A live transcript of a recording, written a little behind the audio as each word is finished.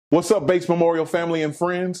What's up, Bates Memorial family and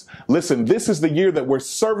friends? Listen, this is the year that we're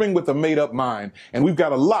serving with a made-up mind, and we've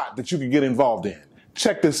got a lot that you can get involved in.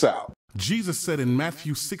 Check this out. Jesus said in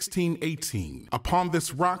Matthew 16:18, "Upon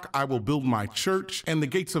this rock I will build my church, and the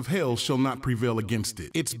gates of hell shall not prevail against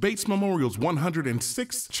it." It's Bates Memorial's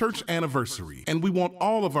 106th church anniversary, and we want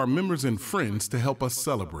all of our members and friends to help us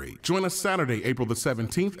celebrate. Join us Saturday, April the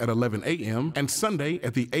 17th at 11 a.m. and Sunday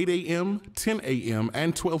at the 8 a.m., 10 a.m.,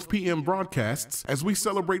 and 12 p.m. broadcasts as we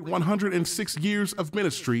celebrate 106 years of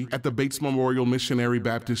ministry at the Bates Memorial Missionary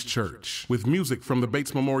Baptist Church, with music from the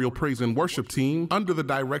Bates Memorial Praise and Worship Team under the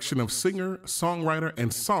direction of singer, songwriter,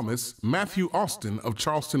 and psalmist Matthew Austin of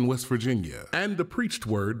Charleston, West Virginia, and the preached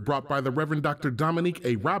word brought by the Reverend Dr. Dominique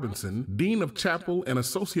A. Robinson, Dean of Chapel and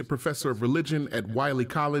Associate Professor of Religion at Wiley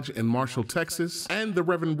College in Marshall, Texas, and the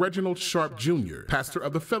Reverend Reginald Sharp Jr., pastor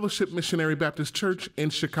of the Fellowship Missionary Baptist Church in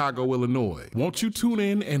Chicago, Illinois. Won't you tune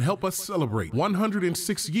in and help us celebrate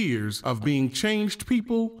 106 years of being changed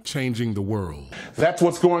people, changing the world? That's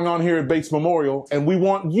what's going on here at Bates Memorial, and we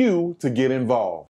want you to get involved.